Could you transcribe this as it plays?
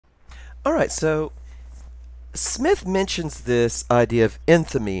All right, so Smith mentions this idea of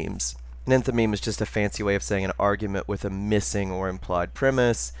enthymemes. An enthymeme is just a fancy way of saying an argument with a missing or implied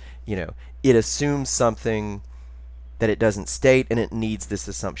premise. You know, it assumes something that it doesn't state, and it needs this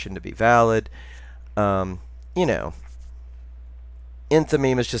assumption to be valid. Um, you know,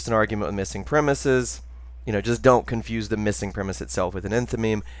 enthymeme is just an argument with missing premises. Just don't confuse the missing premise itself with an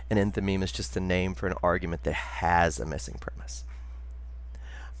enthymeme. An enthymeme is just a name for an argument that has a missing premise.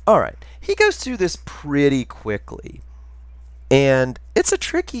 All right, he goes through this pretty quickly. And it's a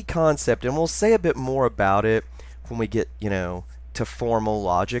tricky concept, and we'll say a bit more about it when we get, to formal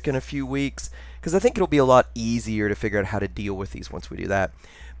logic in a few weeks, because I think it'll be a lot easier to figure out how to deal with these once we do that.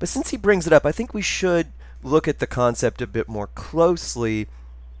 But since he brings it up, I think we should look at the concept a bit more closely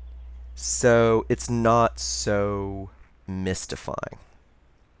so it's not so mystifying.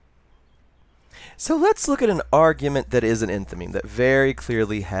 So let's look at an argument that is an enthymeme, that very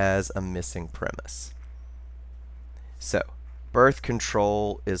clearly has a missing premise. So, birth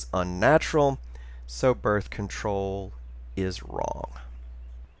control is unnatural, so birth control is wrong.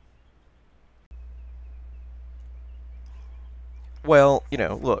 Well,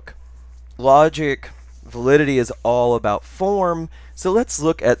 look, logic, validity is all about form, so let's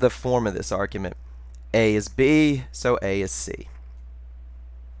look at the form of this argument. A is B, so A is C.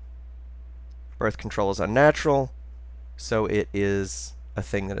 Birth control is unnatural, so it is a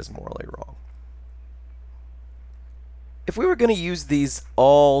thing that is morally wrong. If we were going to use these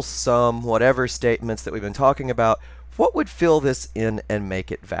all, some, whatever statements that we've been talking about, what would fill this in and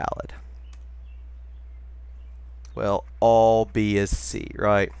make it valid? Well, all B is C,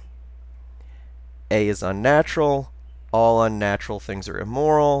 right? A is unnatural. All unnatural things are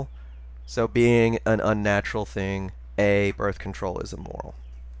immoral. So being an unnatural thing, A, birth control is immoral.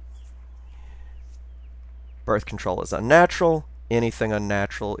 Birth control is unnatural. Anything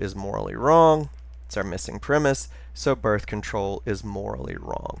unnatural is morally wrong. It's our missing premise, so birth control is morally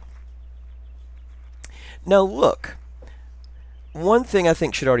wrong. Now look, one thing I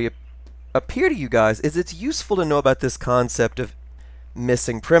think should already appear to you guys is it's useful to know about this concept of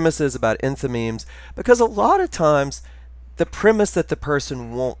missing premises, about enthymemes, because a lot of times the premise that the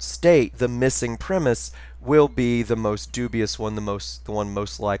person won't state, the missing premise, will be the most dubious one, the one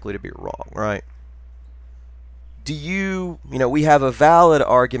most likely to be wrong, right? We have a valid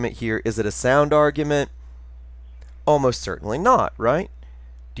argument here. Is it a sound argument? Almost certainly not, right?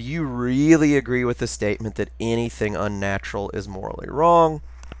 Do you really agree with the statement that anything unnatural is morally wrong?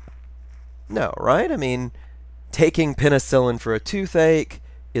 No, right? I mean, taking penicillin for a toothache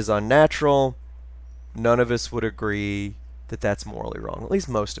is unnatural. None of us would agree that that's morally wrong. At least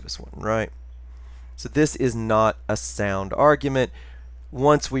most of us wouldn't, right? So this is not a sound argument.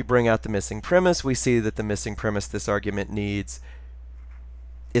 Once we bring out the missing premise, we see that the missing premise this argument needs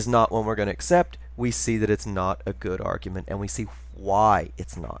is not one we're going to accept. We see that it's not a good argument, and we see why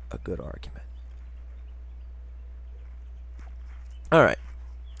it's not a good argument. All right.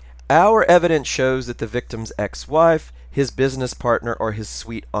 Our evidence shows that the victim's ex-wife, his business partner, or his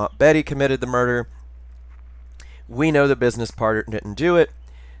sweet Aunt Betty committed the murder. We know the business partner didn't do it,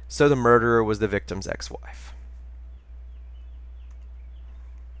 so the murderer was the victim's ex-wife.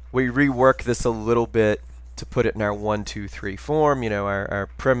 We rework this a little bit to put it in our 1, 2, 3 form, our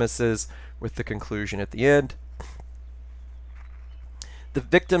premises with the conclusion at the end. The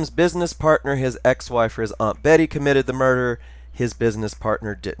victim's business partner, his ex-wife or his Aunt Betty, committed the murder. His business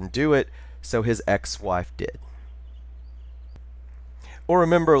partner didn't do it, so his ex-wife did. Or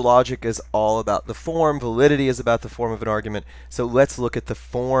remember, logic is all about the form. Validity is about the form of an argument. So let's look at the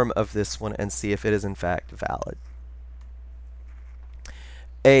form of this one and see if it is in fact valid.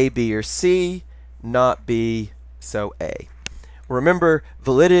 A, B, or C, not B, so A. Remember,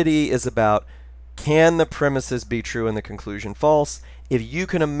 validity is about, can the premises be true and the conclusion false? If you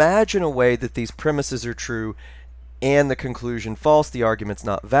can imagine a way that these premises are true and the conclusion false, the argument's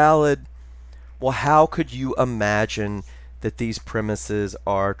not valid. Well, how could you imagine that these premises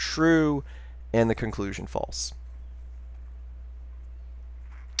are true and the conclusion false?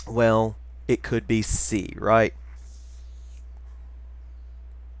 Well, it could be C, right?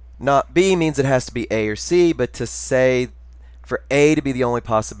 Not B means it has to be A or C, but to say for A to be the only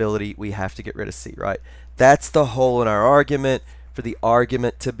possibility, we have to get rid of C, right? That's the hole in our argument. For the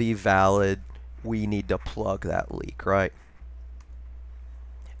argument to be valid, we need to plug that leak, right?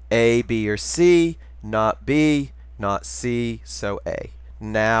 A, B, or C, not B, not C, so A.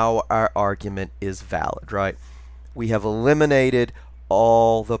 Now our argument is valid, right? We have eliminated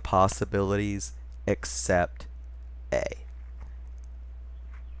all the possibilities except A.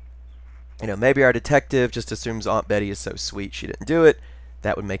 Maybe our detective just assumes Aunt Betty is so sweet she didn't do it.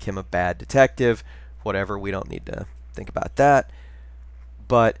 That would make him a bad detective. Whatever, we don't need to think about that.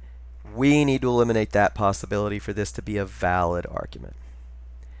 But we need to eliminate that possibility for this to be a valid argument.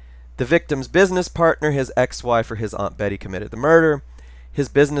 The victim's business partner, his ex-wife or his Aunt Betty, committed the murder. His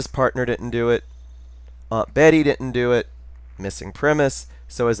business partner didn't do it. Aunt Betty didn't do it. Missing premise.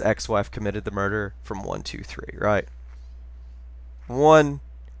 So his ex-wife committed the murder from 1, 2, 3, right? 1,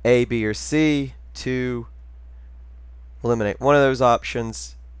 A, B, or C. 2, eliminate one of those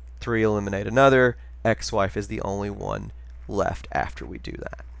options. 3, eliminate another. Ex-wife is the only one left after we do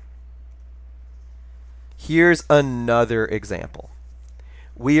that. Here's another example.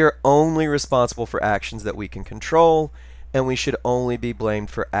 We are only responsible for actions that we can control, and we should only be blamed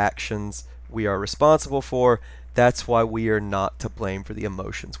for actions we are responsible for. That's why we are not to blame for the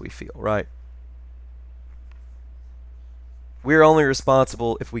emotions we feel, right? We're only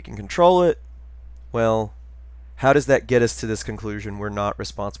responsible if we can control it. Well, how does that get us to this conclusion? We're not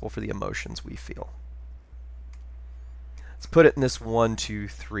responsible for the emotions we feel. Let's put it in this 1, 2,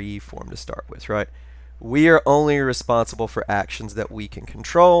 3 form to start with, right? We are only responsible for actions that we can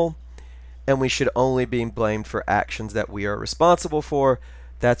control, and we should only be blamed for actions that we are responsible for.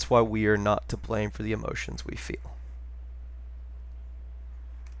 That's why we are not to blame for the emotions we feel.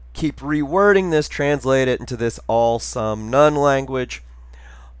 Keep rewording this, translate it into this all, some, none language.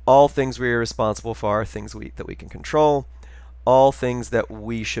 All things we are responsible for are things that we can control. All things that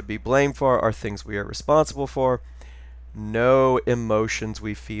we should be blamed for are things we are responsible for. No emotions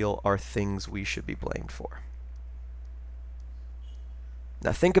we feel are things we should be blamed for.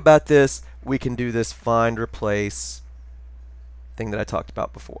 Now think about this. We can do this find, replace thing that I talked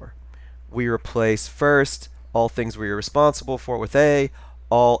about before. We replace first all things we are responsible for with A.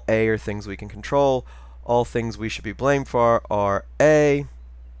 All A are things we can control. All things we should be blamed for are A.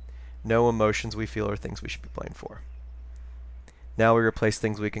 No emotions we feel are things we should be blamed for. Now we replace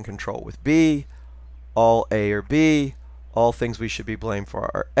things we can control with B. All A or B. All things we should be blamed for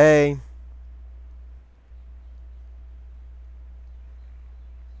are A.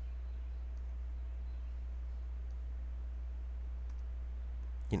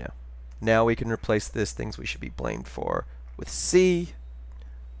 Now we can replace this things we should be blamed for with C.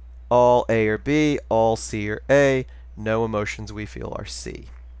 All A or B, all C or A. No emotions we feel are C.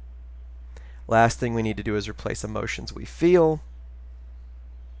 Last thing we need to do is replace emotions we feel.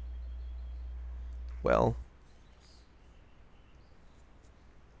 Well,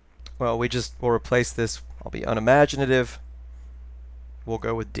 we'll replace this. I'll be unimaginative. We'll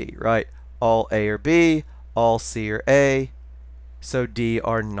go with D, right? All A or B, all C or A. So D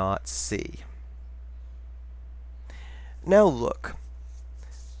are not C. Now look.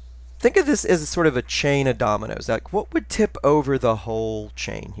 Think of this as sort of a chain of dominoes. Like, what would tip over the whole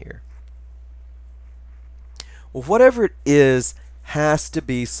chain here? Well, whatever it is has to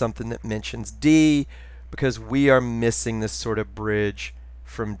be something that mentions D, because we are missing this sort of bridge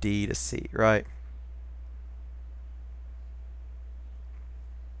from D to C, right?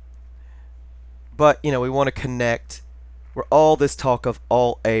 But, we want to connect. We're all this talk of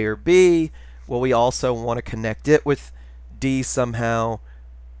all A or B. Well, we also want to connect it with D somehow.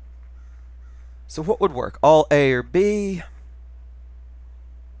 So what would work? All A or B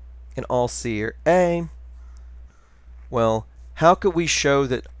and all C or A. Well, how could we show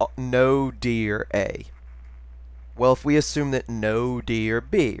that no D or A? Well, if we assume that no D or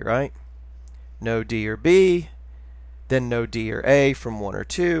B, right? No D or B, then no D or A from 1 or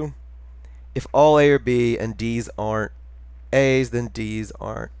 2. If all A or B and D's aren't A's, then D's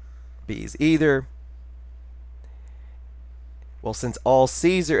aren't B's either. Well, since all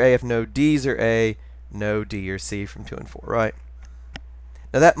C's are A, if no D's are A, no D or C from 2 and 4, right?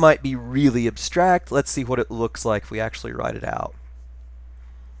 Now that might be really abstract. Let's see what it looks like if we actually write it out.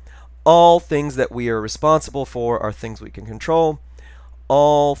 All things that we are responsible for are things we can control.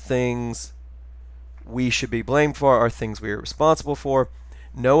 All things we should be blamed for are things we are responsible for.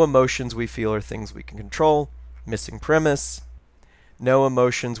 No emotions we feel are things we can control. Missing premise. No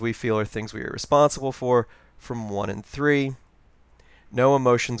emotions we feel are things we are responsible for from 1 and 3. No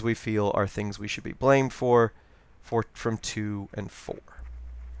emotions we feel are things we should be blamed for from 2 and 4.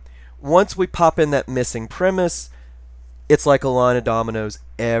 Once we pop in that missing premise, it's like a line of dominoes.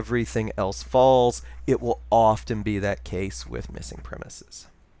 Everything else falls. It will often be that case with missing premises.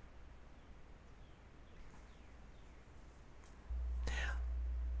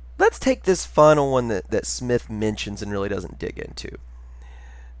 Let's take this final one that Smith mentions and really doesn't dig into.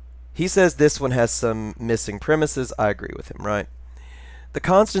 He says this one has some missing premises. I agree with him, right? The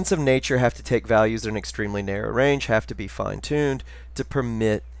constants of nature have to take values in an extremely narrow range, have to be fine-tuned to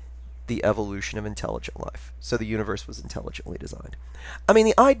permit the evolution of intelligent life. So the universe was intelligently designed. I mean,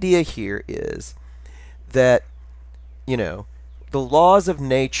 the idea here is that, you know, the laws of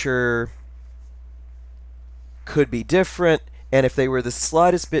nature could be different, and if they were the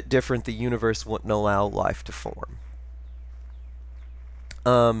slightest bit different, the universe wouldn't allow life to form.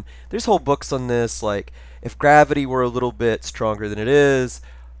 There's whole books on this, like if gravity were a little bit stronger than it is,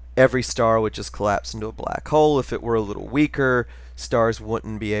 every star would just collapse into a black hole. If it were a little weaker, stars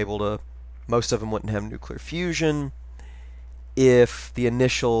wouldn't be able to, most of them wouldn't have nuclear fusion. If the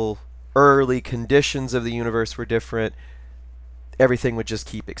initial early conditions of the universe were different, everything would just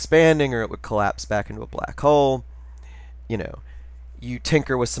keep expanding or it would collapse back into a black hole. You know, you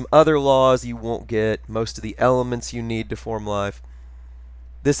tinker with some other laws, you won't get most of the elements you need to form life.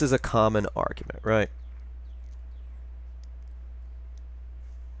 This is a common argument, right?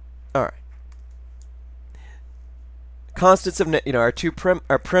 All right. Constants of,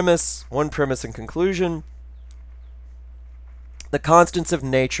 our premise, one premise and conclusion. The constants of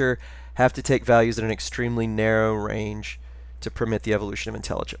nature have to take values in an extremely narrow range to permit the evolution of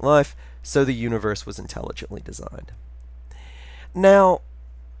intelligent life, so the universe was intelligently designed. Now,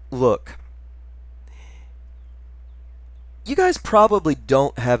 look, you guys probably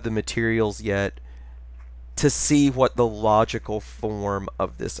don't have the materials yet to see what the logical form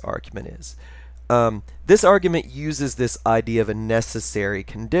of this argument is. This argument uses this idea of a necessary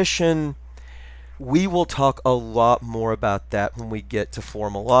condition. We will talk a lot more about that when we get to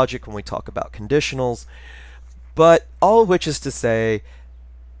formal logic, when we talk about conditionals. But all of which is to say,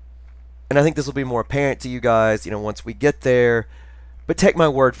 and I think this will be more apparent to you guys, once we get there, but take my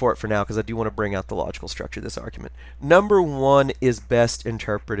word for it for now, because I do want to bring out the logical structure of this argument. Number one is best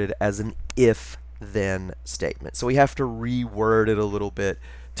interpreted as an if-then statement. So we have to reword it a little bit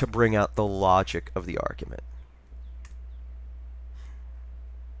to bring out the logic of the argument.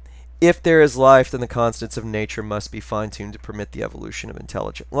 If there is life, then the constants of nature must be fine-tuned to permit the evolution of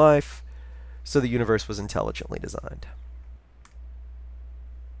intelligent life. So the universe was intelligently designed.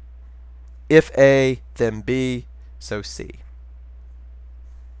 If A, then B, so C.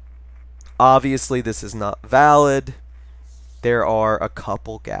 Obviously, this is not valid. There are a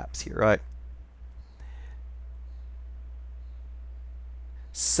couple gaps here, right?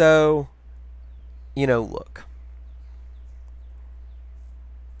 So, look.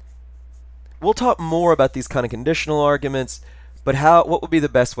 We'll talk more about these kind of conditional arguments, but what would be the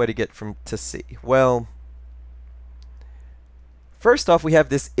best way to get from to C? Well, first off, we have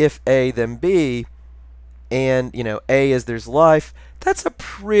this if A, then B, and, A is there's life. That's a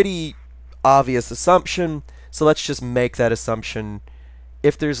pretty obvious assumption, so let's just make that assumption.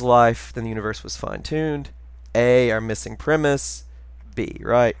 If there's life, then the universe was fine-tuned. A, our missing premise. B,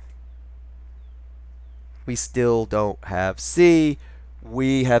 right? We still don't have C.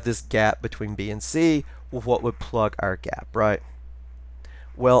 We have this gap between B and C. Well, what would plug our gap, right?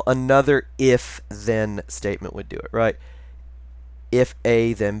 Well, another if-then statement would do it, right? If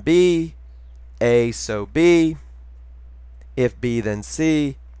A, then B. A, so B. If B, then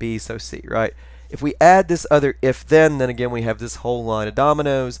C. B, so C, right? If we add this other if-then, then again we have this whole line of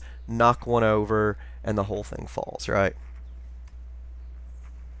dominoes, knock one over, and the whole thing falls, right?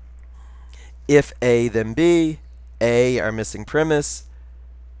 If A, then B. A, our missing premise.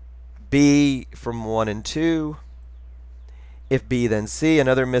 B from 1 and 2. If B, then C,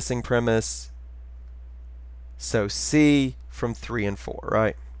 another missing premise. So C from 3 and 4,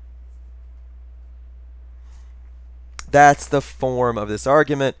 right? That's the form of this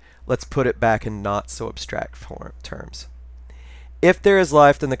argument. Let's put it back in not so abstract terms. If there is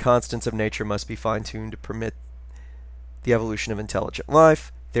life, then the constants of nature must be fine-tuned to permit the evolution of intelligent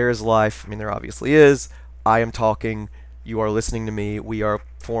life. There is life. I mean, there obviously is. I am talking. You are listening to me. We are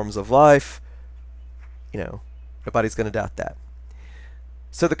forms of life. Nobody's going to doubt that.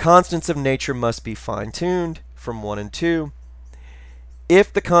 So the constants of nature must be fine-tuned from 1 and 2.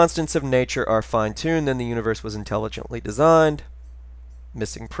 If the constants of nature are fine-tuned, then the universe was intelligently designed.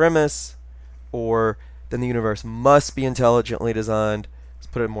 Missing premise. Or then the universe must be intelligently designed. Let's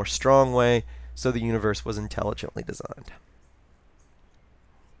put it in a more strong way. So the universe was intelligently designed.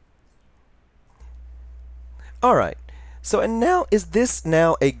 All right. So, and now, is this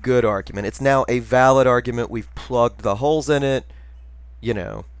now a good argument? It's now a valid argument. We've plugged the holes in it.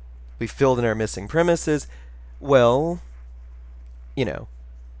 We've filled in our missing premises. Well,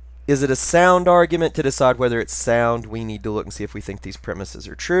 is it a sound argument? To decide whether it's sound, we need to look and see if we think these premises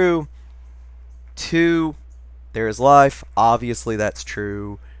are true. 2, there is life. Obviously, that's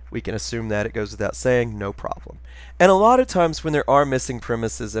true. We can assume that. It goes without saying. No problem. And a lot of times when there are missing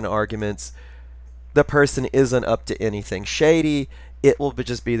premises in arguments, the person isn't up to anything shady. it will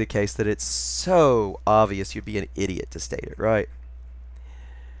just be the case that it's so obvious you'd be an idiot to state it, right?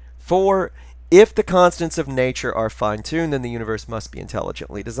 4, if the constants of nature are fine-tuned, then the universe must be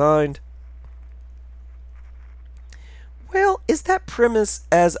intelligently designed. Well, is that premise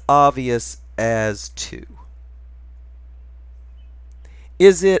as obvious as 2?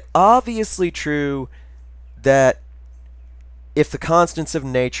 Is it obviously true that if the constants of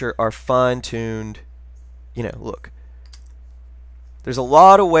nature are fine-tuned, look, there's a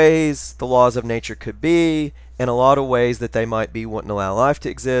lot of ways the laws of nature could be, and a lot of ways that they might be wouldn't allow life to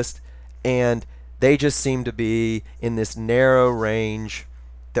exist, and they just seem to be in this narrow range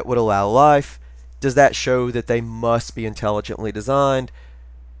that would allow life. Does that show that they must be intelligently designed?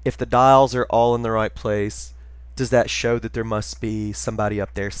 If the dials are all in the right place, does that show that there must be somebody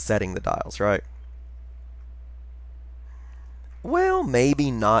up there setting the dials, right? Well,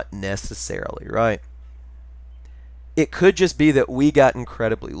 maybe not necessarily, right? It could just be that we got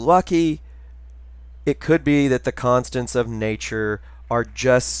incredibly lucky. It could be that the constants of nature are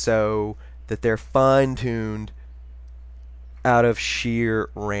just so that they're fine-tuned out of sheer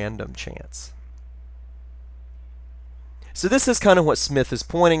random chance. So this is kind of what Smith is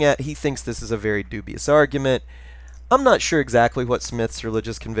pointing at. He thinks this is a very dubious argument. I'm not sure exactly what Smith's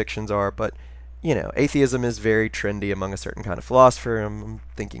religious convictions are, but, atheism is very trendy among a certain kind of philosopher. I'm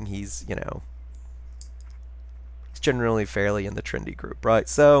thinking he's, he's generally fairly in the trendy group, right?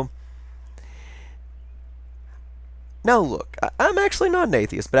 So, now look, I'm actually not an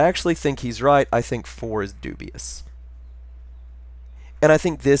atheist, but I actually think he's right. I think 4 is dubious. And I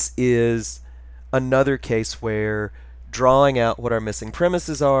think this is another case where drawing out what our missing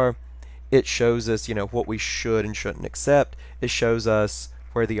premises are, it shows us, what we should and shouldn't accept. It shows us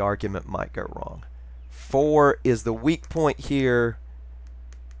where the argument might go wrong. 4 is the weak point here.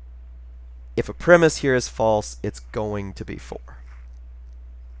 If a premise here is false, it's going to be 4.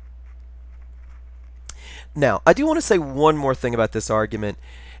 Now, I do want to say one more thing about this argument,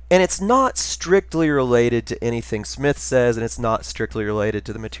 and it's not strictly related to anything Smith says, and it's not strictly related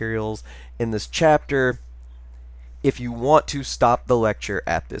to the materials in this chapter. If you want to stop the lecture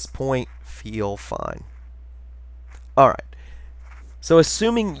at this point, feel fine. Alright, so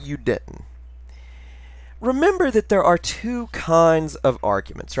assuming you didn't, remember that there are 2 kinds of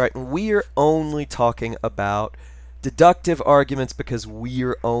arguments, right? And we are only talking about deductive arguments because we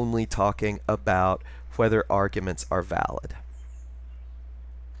are only talking about whether arguments are valid.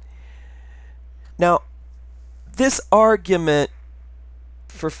 Now, this argument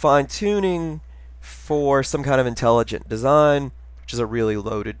for fine-tuning for some kind of intelligent design, which is a really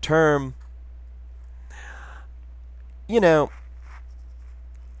loaded term,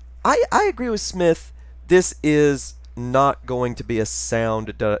 I agree with Smith. This is not going to be a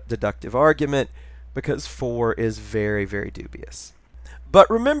sound deductive argument because 4 is very, very dubious. But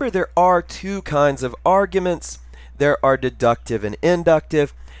remember, there are 2 kinds of arguments. There are deductive and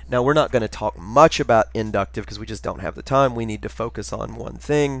inductive. Now, we're not going to talk much about inductive because we just don't have the time. We need to focus on one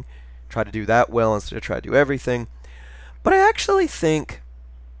thing, try to do that well instead of try to do everything. But I actually think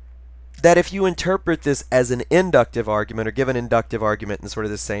that if you interpret this as an inductive argument or give an inductive argument in sort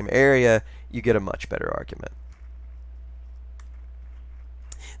of the same area, you get a much better argument.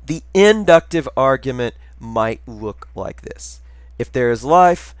 The inductive argument might look like this. If there is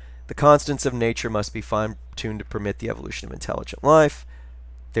life, the constants of nature must be fine-tuned to permit the evolution of intelligent life.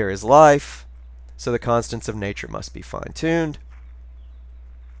 There is life, so the constants of nature must be fine-tuned.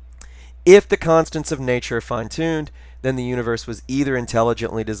 If the constants of nature are fine-tuned, then the universe was either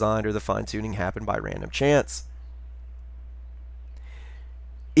intelligently designed or the fine-tuning happened by random chance.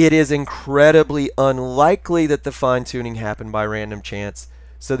 It is incredibly unlikely that the fine-tuning happened by random chance,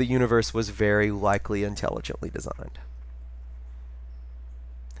 so the universe was very likely intelligently designed.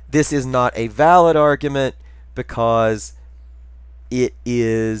 This is not a valid argument because it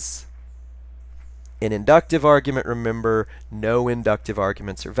is an inductive argument. Remember, no inductive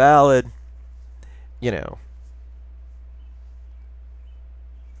arguments are valid.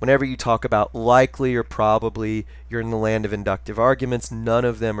 Whenever you talk about likely or probably, you're in the land of inductive arguments. None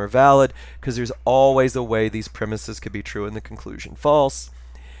of them are valid because there's always a way these premises could be true and the conclusion false.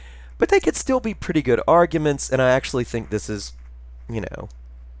 But they could still be pretty good arguments, and I actually think this is,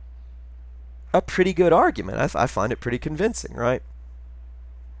 a pretty good argument. I find it pretty convincing, right?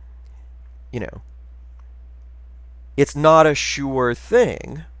 It's not a sure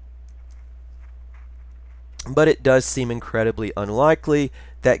thing, but it does seem incredibly unlikely.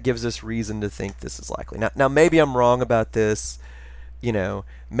 That gives us reason to think this is likely. Now maybe I'm wrong about this.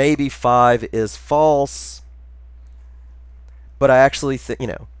 Maybe 5 is false, but I actually think,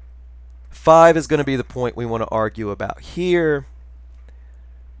 5 is going to be the point we want to argue about here.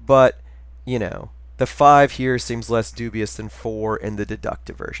 but, you know, the 5 here seems less dubious than 4 in the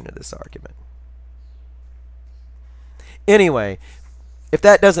deductive version of this argument. Anyway, if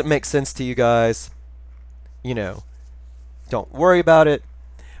that doesn't make sense to you guys, you know, don't worry about it.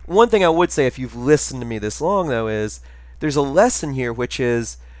 One thing I would say if you've listened to me this long, though, is there's a lesson here, which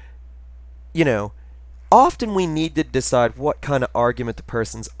is, you know, often we need to decide what kind of argument the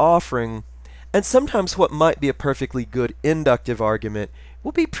person's offering, and sometimes what might be a perfectly good inductive argument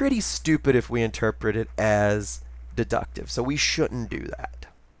will be pretty stupid if we interpret it as deductive, so we shouldn't do that.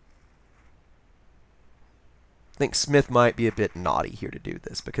 I think Smith might be a bit naughty here to do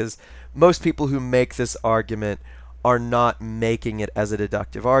this, because most people who make this argument are not making it as a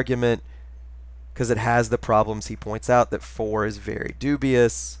deductive argument, because it has the problems he points out, that 4 is very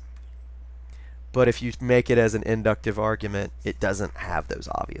dubious. But if you make it as an inductive argument, it doesn't have those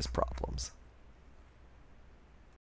obvious problems.